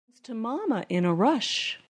to Mama in a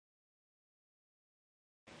rush.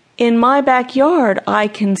 In my backyard I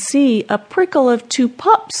can see a prickle of 2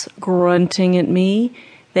 pups grunting at me.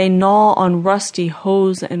 They gnaw on rusty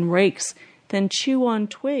hoes and rakes, then chew on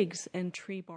twigs and tree bark.